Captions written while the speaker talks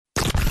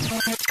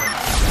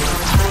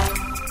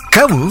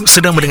Kamu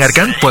sedang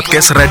mendengarkan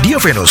podcast Radio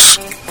Venus.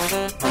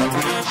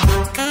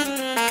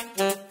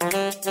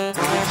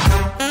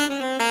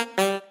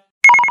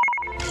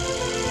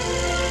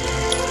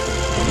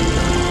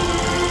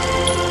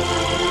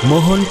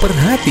 Mohon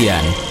perhatian,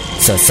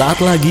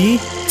 sesaat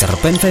lagi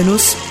Cerpen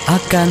Venus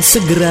akan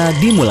segera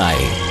dimulai.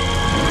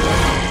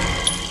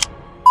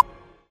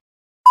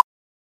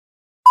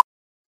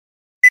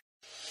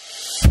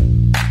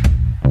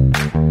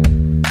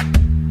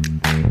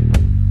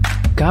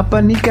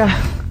 Kapan nikah?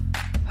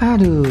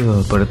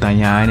 Aduh,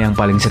 pertanyaan yang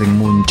paling sering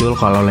muncul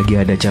kalau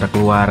lagi ada acara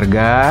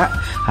keluarga,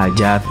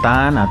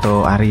 hajatan,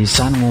 atau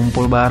arisan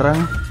ngumpul bareng.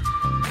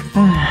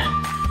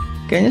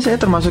 Kayaknya saya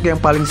termasuk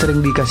yang paling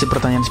sering dikasih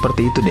pertanyaan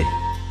seperti itu deh.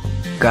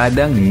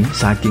 Kadang nih,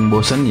 saking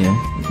bosennya,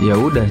 ya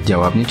udah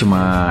jawabnya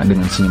cuma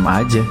dengan senyum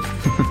aja.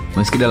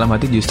 Meski dalam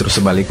hati justru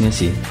sebaliknya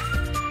sih.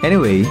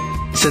 Anyway,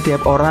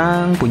 setiap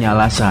orang punya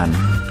alasan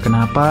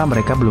kenapa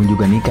mereka belum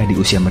juga nikah di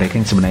usia mereka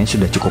yang sebenarnya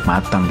sudah cukup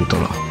matang gitu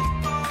loh.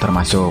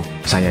 Termasuk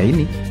saya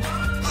ini.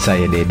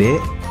 Saya Dede,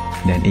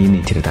 dan ini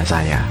cerita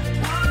saya.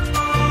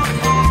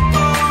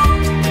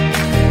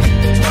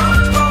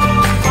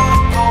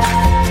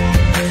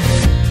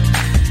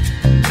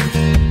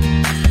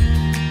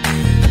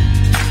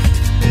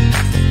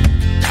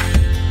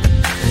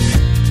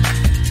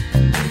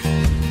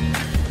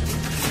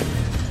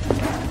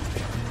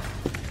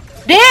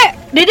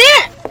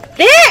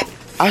 Dek.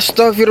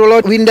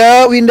 Astagfirullah,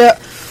 Winda.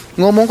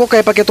 Ngomong kok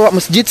kayak pakai tua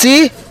masjid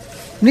sih?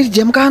 Ini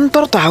jam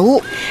kantor tahu.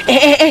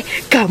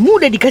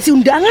 Kamu udah dikasih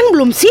undangan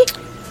belum sih?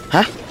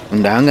 Hah?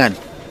 Undangan?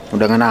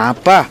 Undangan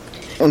apa?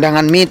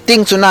 Undangan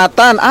meeting,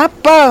 sunatan,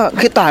 apa?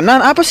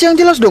 Khitanan, apa sih yang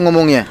jelas dong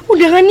ngomongnya?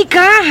 Undangan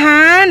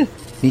nikahan.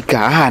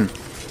 Nikahan?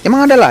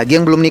 Emang ada lagi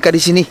yang belum nikah di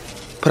sini?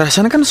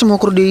 Perasaan kan semua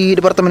kru di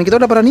departemen kita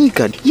udah pada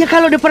nikah. Ya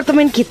kalau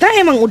departemen kita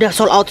emang udah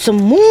sold out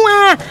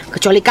semua,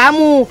 kecuali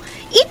kamu.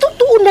 Itu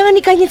tuh undangan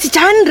nikahnya si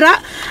Chandra,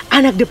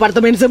 anak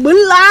departemen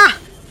sebelah.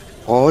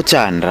 Oh,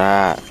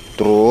 Chandra.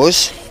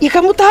 Terus? Ya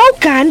kamu tahu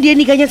kan dia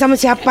nikahnya sama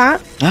siapa?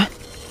 Hah?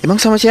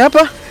 Emang sama siapa?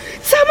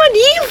 Sama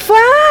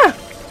Diva.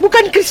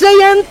 Bukan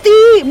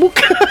Krisdayanti,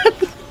 bukan.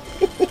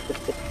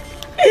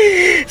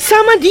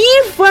 Sama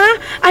Diva,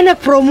 anak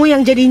promo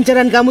yang jadi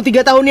inceran kamu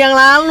 3 tahun yang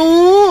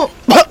lalu.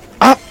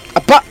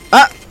 Apa?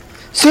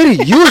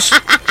 Serius?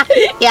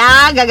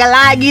 Ya, gagal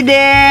lagi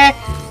deh.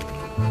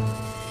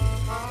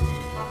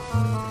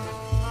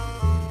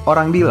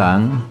 Orang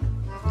bilang,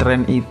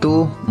 tren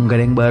itu nggak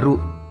ada yang baru.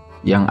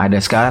 Yang ada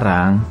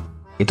sekarang,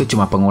 itu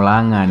cuma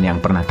pengulangan yang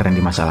pernah tren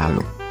di masa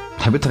lalu.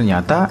 Tapi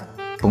ternyata,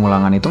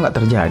 pengulangan itu nggak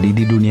terjadi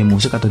di dunia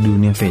musik atau di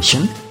dunia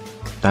fashion.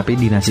 Tapi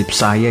di nasib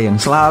saya yang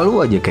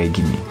selalu aja kayak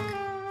gini.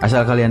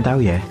 Asal kalian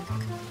tahu ya,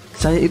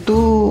 saya itu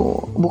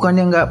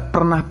bukannya nggak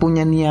pernah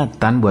punya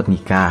niatan buat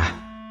nikah.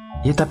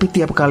 Ya tapi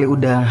tiap kali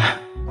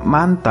udah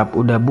mantap,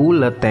 udah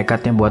bulet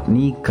tekadnya buat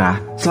nikah,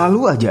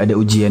 selalu aja ada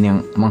ujian yang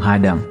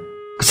menghadang.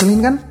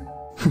 Keselin kan?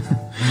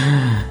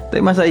 Tapi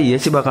masa iya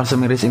sih bakal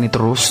semiris ini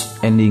terus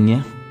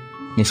endingnya?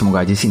 Ya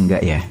semoga aja sih enggak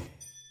ya.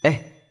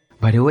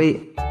 By the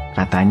way,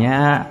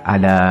 katanya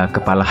ada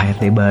kepala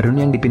HRD baru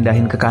nih yang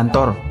dipindahin ke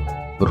kantor.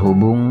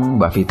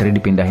 Berhubung Mbak Fitri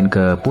dipindahin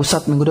ke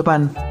pusat minggu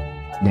depan.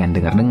 Dan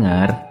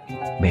dengar-dengar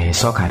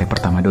besok hari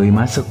pertama doi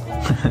masuk.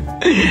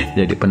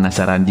 Jadi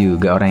penasaran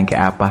juga orang yang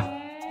kayak apa.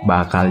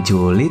 Bakal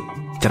julid,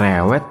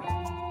 cerewet,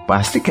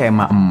 pasti kayak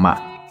emak-emak.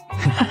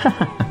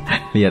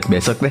 Lihat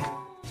besok deh.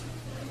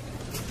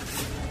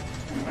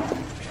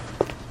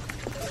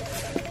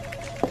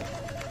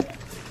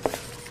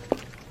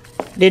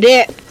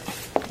 Dede.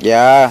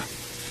 Ya.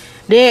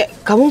 Dek,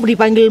 kamu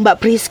dipanggil Mbak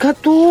Priska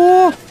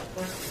tuh.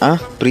 Ah,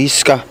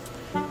 Priska?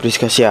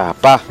 Priska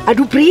siapa?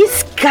 Aduh,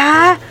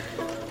 Priska.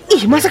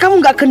 Ih, masa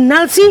kamu gak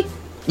kenal sih?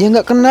 Ya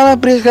gak kenal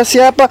lah Priska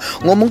siapa.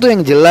 Ngomong tuh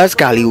yang jelas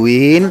kali,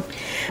 Win.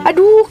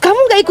 Aduh, kamu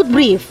gak ikut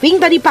briefing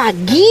tadi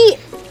pagi?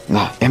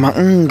 Nah, emang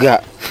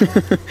enggak.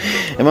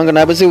 Emang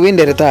kenapa sih, Win,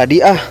 dari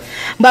tadi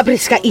Mbak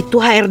Priska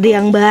itu HRD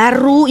yang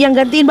baru, yang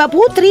gantiin Mbak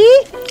Putri.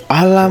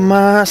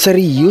 Alamak,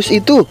 serius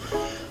itu?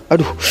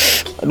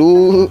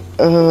 Aduh,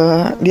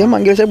 dia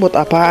manggil saya buat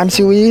apaan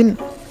sih, Win?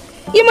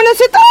 Ya mana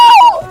saya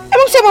tahu.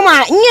 Emang siapa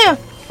maknya?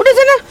 Udah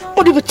sana, mau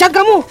dipecat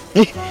kamu.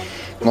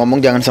 Ngomong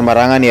jangan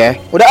sembarangan ya.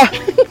 Udah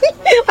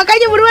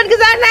Makanya buruan ke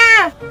sana.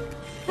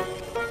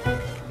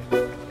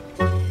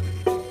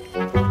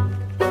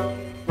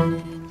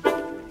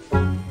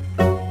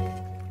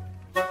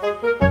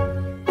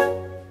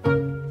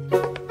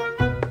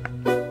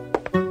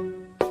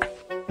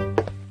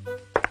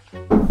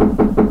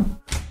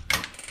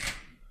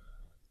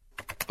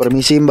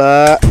 Permisi,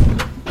 Mbak.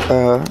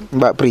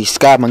 Mbak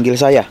Priska manggil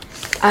saya.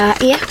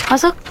 Iya,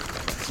 masuk.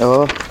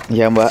 Oh,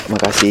 iya Mbak,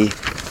 makasih.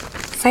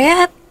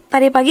 Saya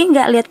tadi pagi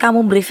nggak lihat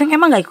kamu briefing,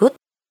 emang nggak ikut?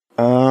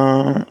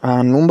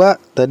 Mbak,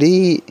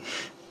 tadi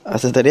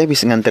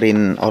habis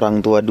nganterin orang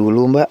tua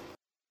dulu, Mbak.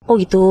 Oh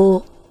gitu.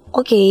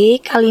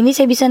 Oke, kali ini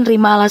saya bisa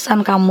nerima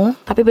alasan kamu,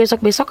 tapi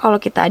besok-besok kalau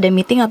kita ada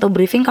meeting atau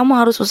briefing,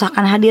 kamu harus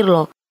usahakan hadir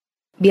loh.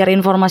 Biar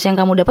informasi yang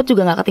kamu dapat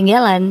juga nggak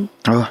ketinggalan.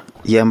 Oh,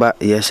 iya Mbak,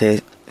 iya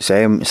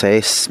saya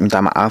minta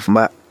maaf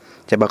Mbak.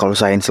 Saya bakal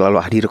usahain selalu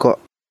hadir kok.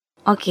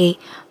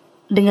 Oke,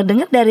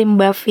 dengar-dengar dari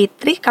Mbak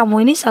Fitri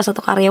kamu ini salah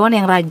satu karyawan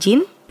yang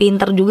rajin,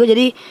 pinter juga,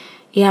 jadi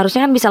ya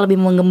harusnya kan bisa lebih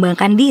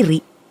mengembangkan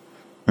diri.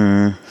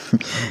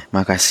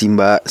 Makasih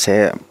Mbak,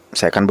 saya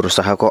akan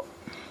berusaha kok.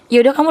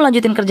 Yaudah kamu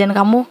lanjutin kerjaan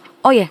kamu.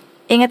 Oh ya,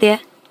 ingat ya,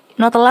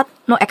 no telat,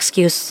 no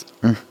excuse.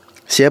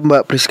 Siap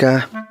Mbak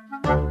Priska.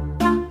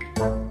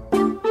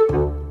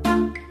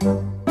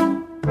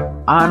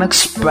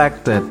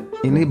 Unexpected.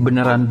 Ini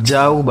beneran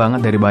jauh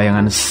banget dari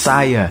bayangan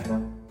saya.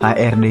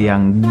 HRD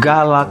yang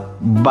galak,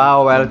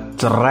 bawel,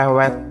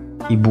 cerewet,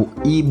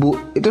 ibu-ibu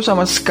itu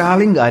sama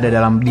sekali nggak ada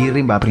dalam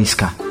diri Mbak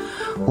Priska.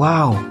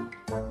 Wow,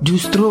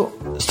 justru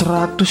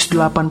 180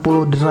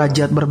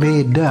 derajat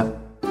berbeda.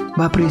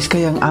 Mbak Priska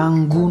yang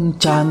anggun,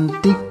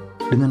 cantik,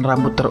 dengan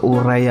rambut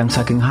terurai yang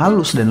saking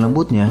halus dan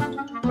lembutnya,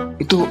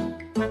 itu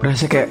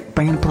berasa kayak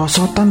pengen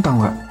prosotan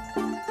tau gak?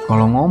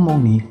 Kalau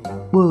ngomong nih,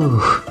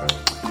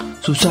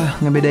 susah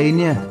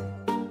ngebedainnya.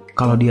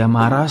 Kalau dia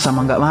marah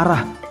sama gak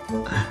marah,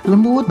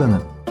 lembut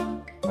banget.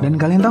 Dan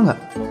kalian tau gak?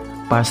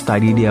 Pas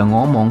tadi dia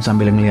ngomong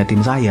sambil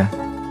ngeliatin saya,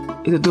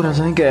 itu tuh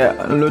rasanya kayak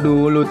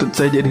lutut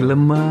saya jadi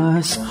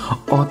lemas,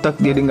 otak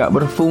jadi gak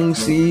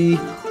berfungsi,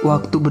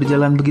 waktu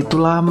berjalan begitu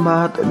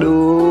lambat.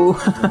 Aduh.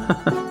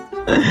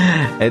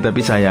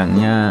 Tapi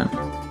sayangnya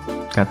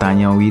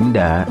katanya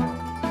Winda,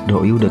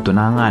 doi udah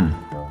tunangan.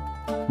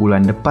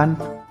 Bulan depan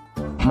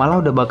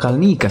malah udah bakal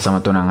nikah sama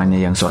tunangannya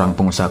yang seorang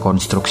pengusaha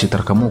konstruksi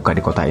terkemuka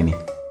di kota ini.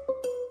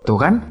 Tuh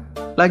kan,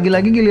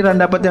 lagi-lagi giliran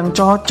dapat yang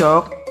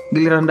cocok,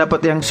 giliran dapat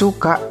yang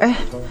suka,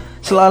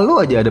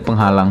 selalu aja ada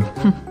penghalang.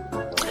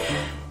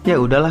 Ya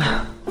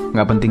udahlah,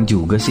 nggak penting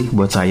juga sih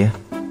buat saya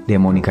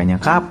dia mau nikahnya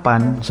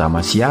kapan,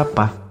 sama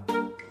siapa.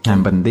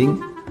 Yang penting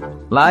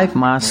life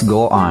must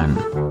go on.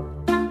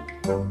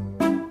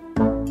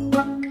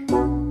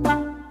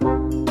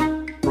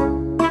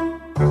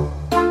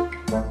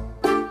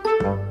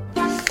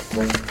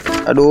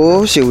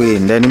 Aduh, si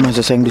Winda ini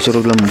masa saya yang disuruh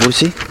lembur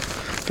sih.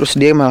 Terus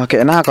dia malah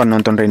kayak enakan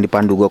nonton Randy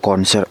Panduga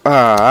konser.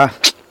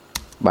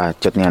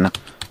 Bacot nih anak.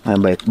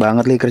 Baik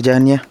banget nih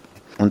kerjaannya.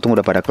 Untung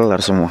udah pada kelar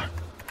semua.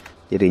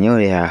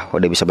 Jadinya ya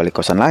udah bisa balik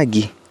kosan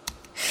lagi.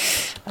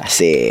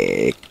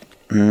 Asik.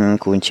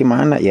 Kunci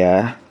mana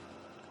ya?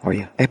 Oh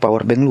iya,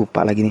 power bank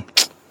lupa lagi nih.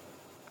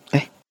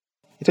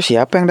 Itu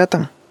siapa yang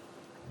datang?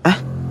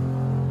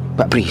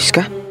 Mbak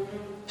Priska?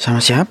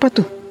 Sama siapa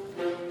tuh?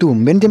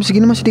 Tumben jam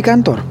segini masih di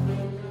kantor.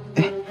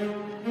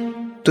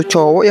 Tuh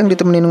cowok yang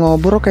ditemenin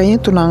ngobrol kayaknya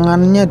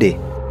tunangannya deh.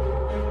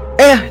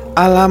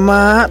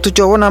 Alamak, tuh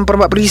cowok nampar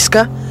Mbak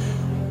Priska.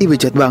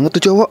 Bejat banget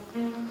tuh cowok.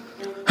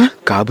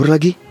 Kabur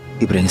lagi.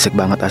 Brengsek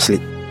banget asli.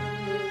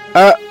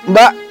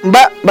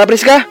 Mbak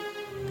Priska.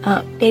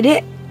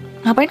 Dede,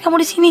 ngapain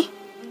kamu di sini?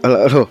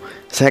 Loh,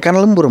 saya kan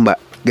lembur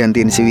Mbak,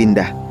 gantiin si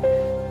Winda.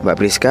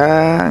 Mbak Priska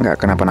nggak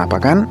kenapa-napa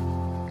kan?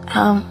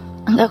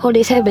 Enggak kok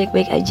deh, saya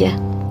baik-baik aja.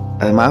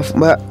 Maaf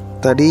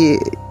Mbak, tadi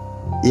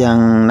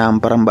yang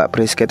nampar Mbak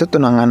Priska itu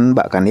tunangan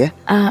Mbak kan ya?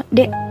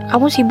 Dek,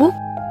 kamu sibuk?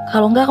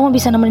 Kalau enggak kamu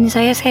bisa nemenin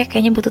saya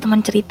kayaknya butuh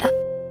teman cerita.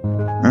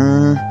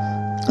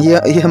 Iya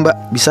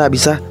Mbak,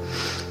 bisa.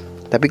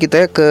 Tapi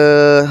kita ke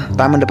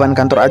taman depan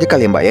kantor aja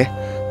kali ya Mbak ya.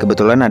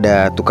 Kebetulan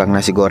ada tukang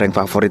nasi goreng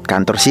favorit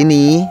kantor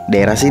sini,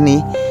 daerah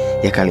sini.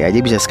 Ya kali aja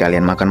bisa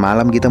sekalian makan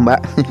malam gitu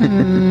Mbak.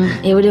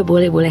 Ya udah,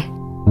 boleh.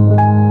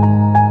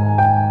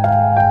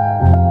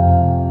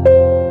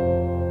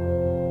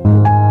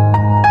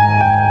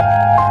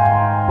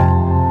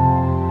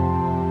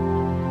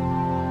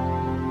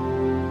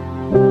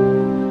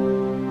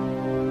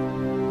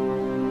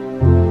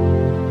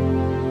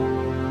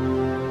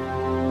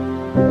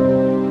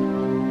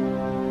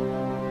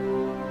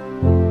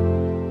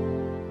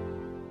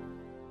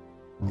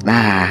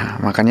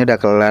 Makannya udah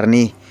kelar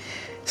nih.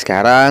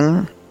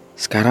 Sekarang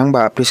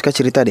Mbak Priska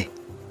cerita deh.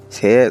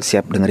 Saya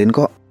siap dengerin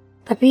kok.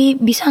 Tapi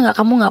bisa gak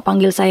kamu gak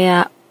panggil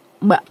saya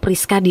Mbak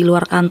Priska di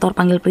luar kantor,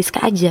 panggil Priska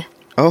aja.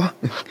 Oh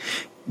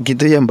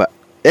gitu ya Mbak.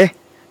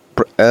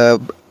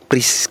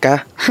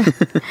 Priska.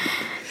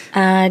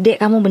 Dek,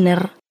 kamu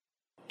bener.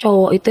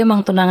 Cowok itu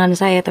emang tunangan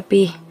saya,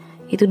 tapi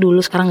itu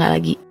dulu, sekarang gak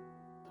lagi.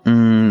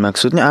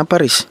 Maksudnya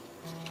apa Riz?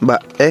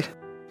 Mbak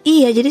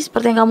Iya, jadi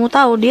seperti yang kamu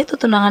tahu, dia tuh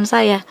tunangan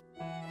saya.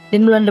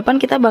 Dan bulan depan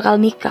kita bakal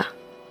nikah.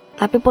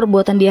 Tapi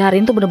perbuatan dia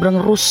hari ini tuh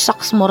bener-bener ngerusak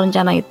semua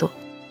rencana itu.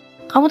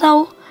 Kamu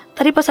tahu,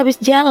 tadi pas habis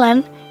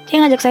jalan, dia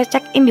ngajak saya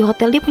check in di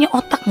hotel. Dia punya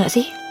otak gak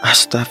sih?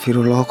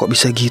 Astagfirullah, kok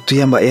bisa gitu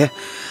ya Mbak ya?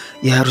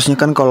 Ya harusnya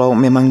kan kalau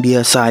memang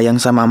dia sayang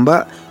sama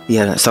Mbak,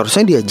 ya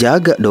seharusnya dia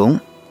jaga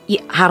dong. Ya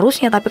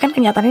harusnya, tapi kan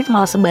kenyataannya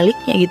malah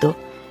sebaliknya gitu.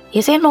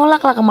 Ya saya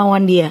nolak lah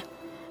kemauan dia.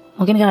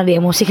 Mungkin karena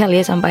dia emosi kali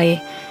ya, sampai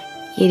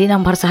ya dia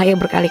nampar saya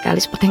berkali-kali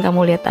seperti yang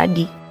kamu lihat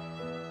tadi.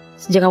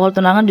 Sejak awal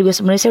tunangan juga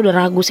sebenarnya saya udah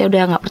ragu, saya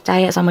udah gak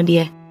percaya sama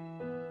dia.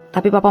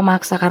 Tapi papa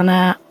maksa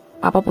karena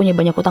papa punya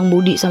banyak utang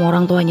budi sama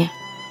orang tuanya.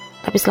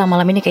 Tapi setelah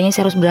malam ini kayaknya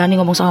saya harus berani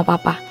ngomong sama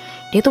papa.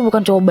 Dia tuh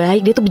bukan cowok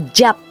baik, dia tuh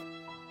bejat.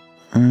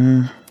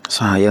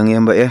 Sayang ya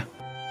Mbak ya.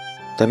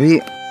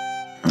 Tapi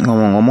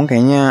ngomong-ngomong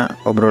kayaknya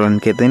obrolan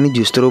kita ini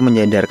justru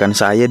menyadarkan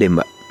saya deh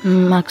Mbak.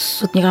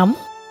 Maksudnya kamu?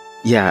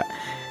 Ya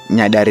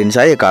nyadarin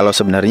saya kalau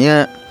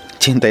sebenarnya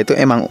cinta itu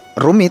emang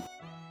rumit.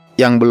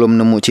 Yang belum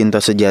nemu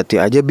cinta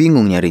sejati aja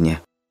bingung nyarinya.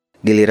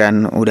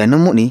 Giliran udah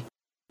nemu nih,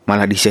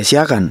 malah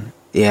disia-siakan.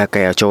 Ya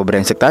kayak cowok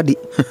brengsek tadi.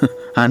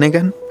 Aneh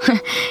kan?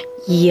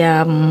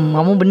 Iya,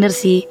 kamu bener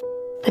sih.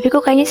 Tapi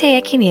kok kayaknya saya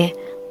yakin ya,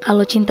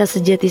 kalau cinta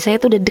sejati saya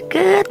tuh udah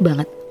deket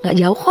banget. Gak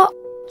jauh kok.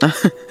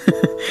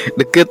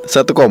 Deket,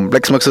 satu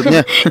kompleks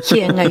maksudnya.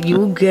 Iya gak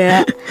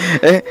juga.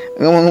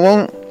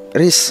 Ngomong-ngomong,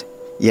 Riz,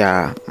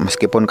 ya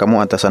meskipun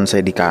kamu atasan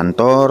saya di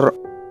kantor,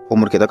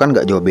 umur kita kan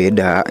gak jauh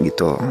beda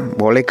gitu.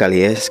 Boleh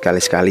kali ya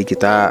sekali-sekali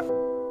kita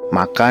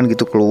makan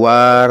gitu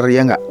keluar,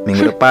 ya gak?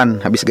 Minggu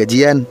depan habis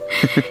gajian.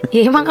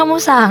 Ya emang kamu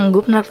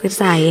sanggup naktir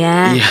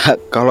saya? Ya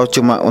kalau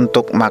cuma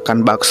untuk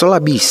makan bakso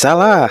lah bisa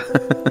lah.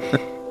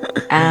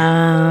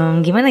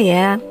 Gimana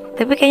ya?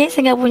 Tapi kayaknya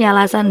saya gak punya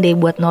alasan deh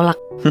buat nolak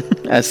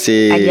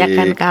Asik.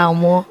 ajakan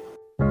kamu.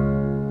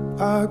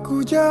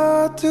 Aku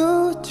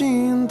jatuh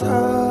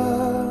cinta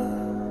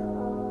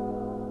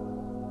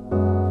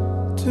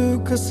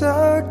untuk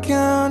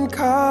kesekian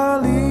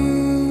kali.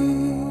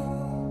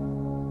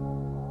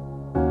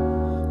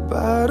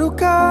 Baru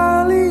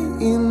kali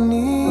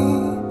ini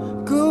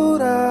ku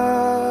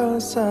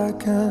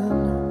rasakan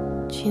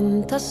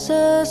cinta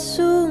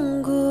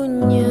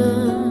sesungguhnya.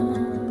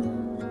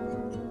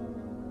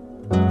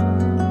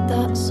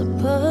 Tak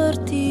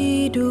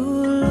seperti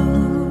dulu.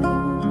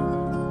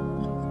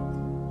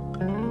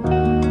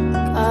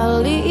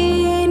 Kali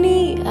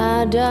ini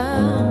ada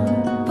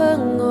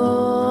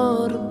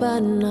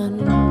pengorbanan.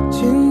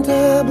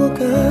 Cinta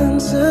bukan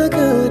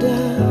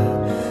sekedar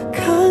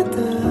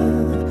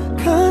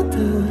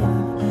kata-kata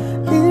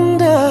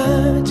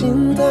indah.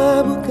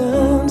 Cinta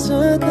bukan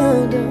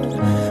sekedar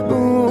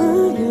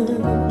belayan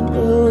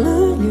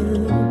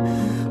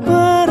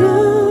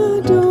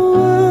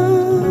berdua.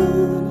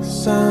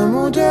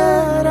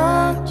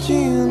 Samudera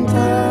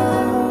cinta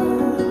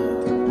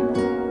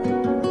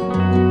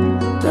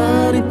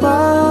dari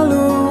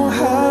palung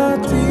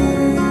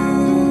hati,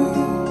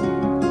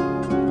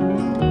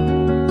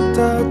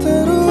 tak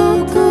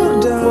terukur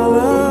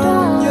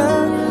dalamnya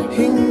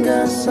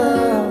hingga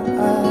saat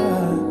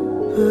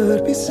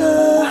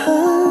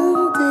perpisahan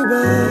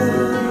tiba,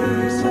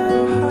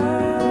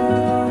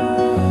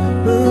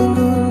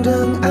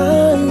 mengundang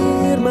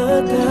air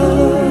mata.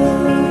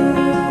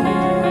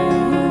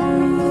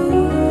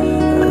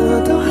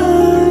 Atau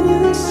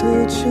hanya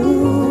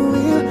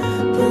secuil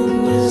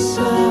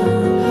penyesalan.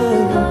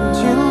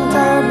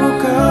 Cinta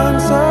bukan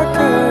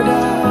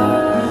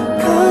sekedar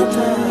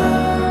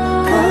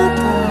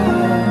kata-kata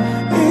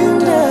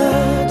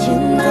indah.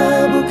 Cinta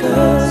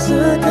bukan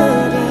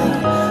sekedar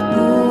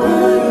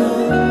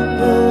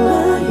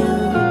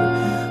belayan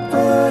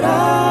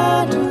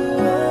peraduan.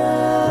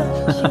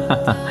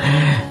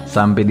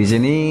 Sampai di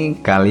sini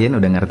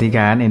kalian udah ngerti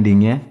kan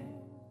endingnya?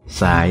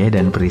 Saya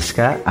dan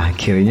Priska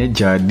akhirnya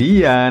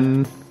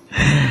jadian.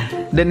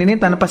 Dan ini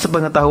tanpa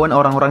sepengetahuan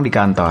orang-orang di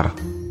kantor.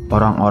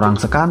 Orang-orang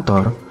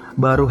sekantor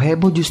baru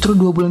heboh justru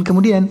 2 bulan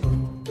kemudian,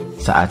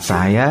 saat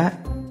saya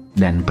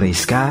dan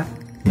Priska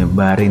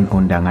nyebarin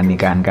undangan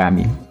nikahan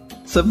kami.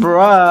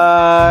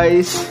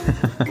 Surprise!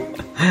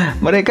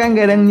 Mereka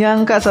gak ada yang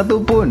nyangka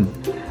satupun.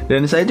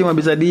 Dan saya cuma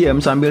bisa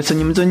diam sambil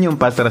senyum-senyum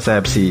pas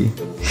resepsi.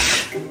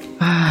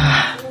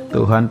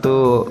 Tuhan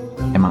tuh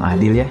emang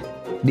adil ya.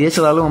 Dia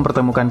selalu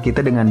mempertemukan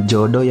kita dengan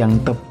jodoh yang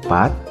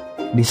tepat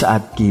di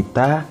saat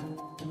kita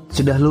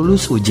sudah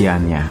lulus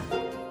ujiannya.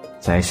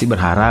 Saya sih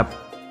berharap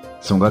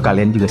semoga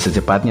kalian juga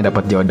secepatnya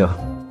dapat jodoh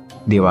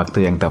di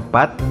waktu yang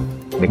tepat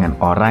dengan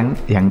orang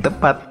yang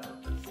tepat.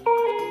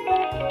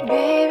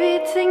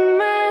 Baby, take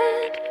my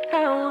hand,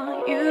 I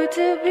want you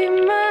to be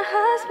my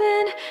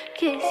husband,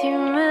 'cause you're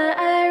my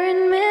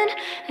Iron Man,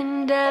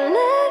 and I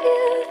love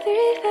you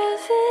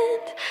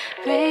 3000.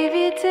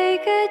 Baby,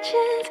 take a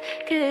chance,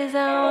 'cause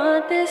I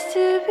want this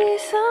to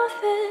be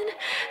something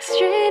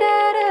straight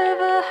out of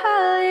a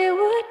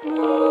Hollywood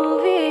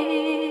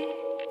movie.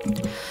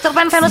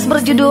 Cerpen Venus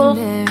berjudul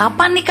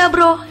Kapan Nikah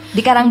Bro,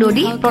 dikarang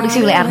Dodi,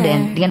 produksi Willy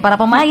Arden, dengan para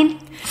pemain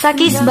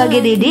Saki sebagai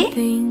Dede,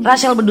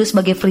 Rachel Bedu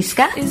sebagai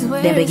Friska,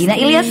 dan Regina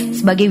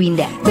Ilyas sebagai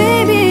Winda.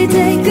 Baby,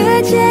 take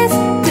a chance,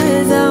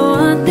 'cause I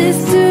want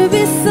this to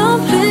be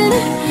something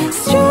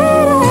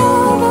straight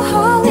out of a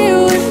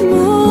Hollywood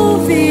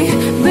movie.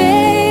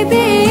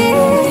 Baby,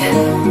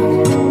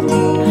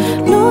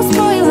 no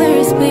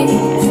spoilers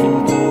please.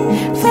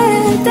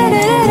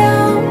 Fa-da-da-da-da.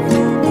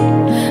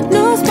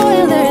 No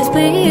spoilers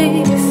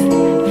please.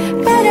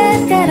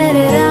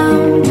 Fa-da-da-da-da.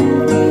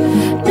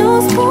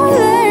 No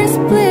spoilers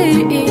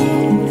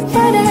please.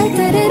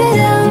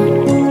 Fa-da-da-da-da.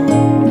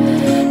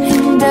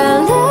 And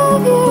I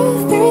love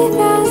you 3000.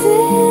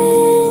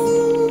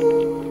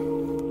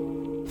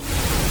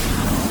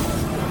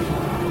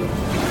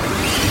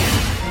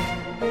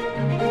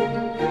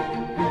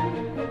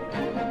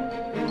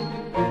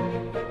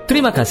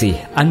 Terima kasih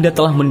Anda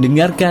telah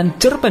mendengarkan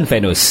Cerpen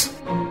Venus.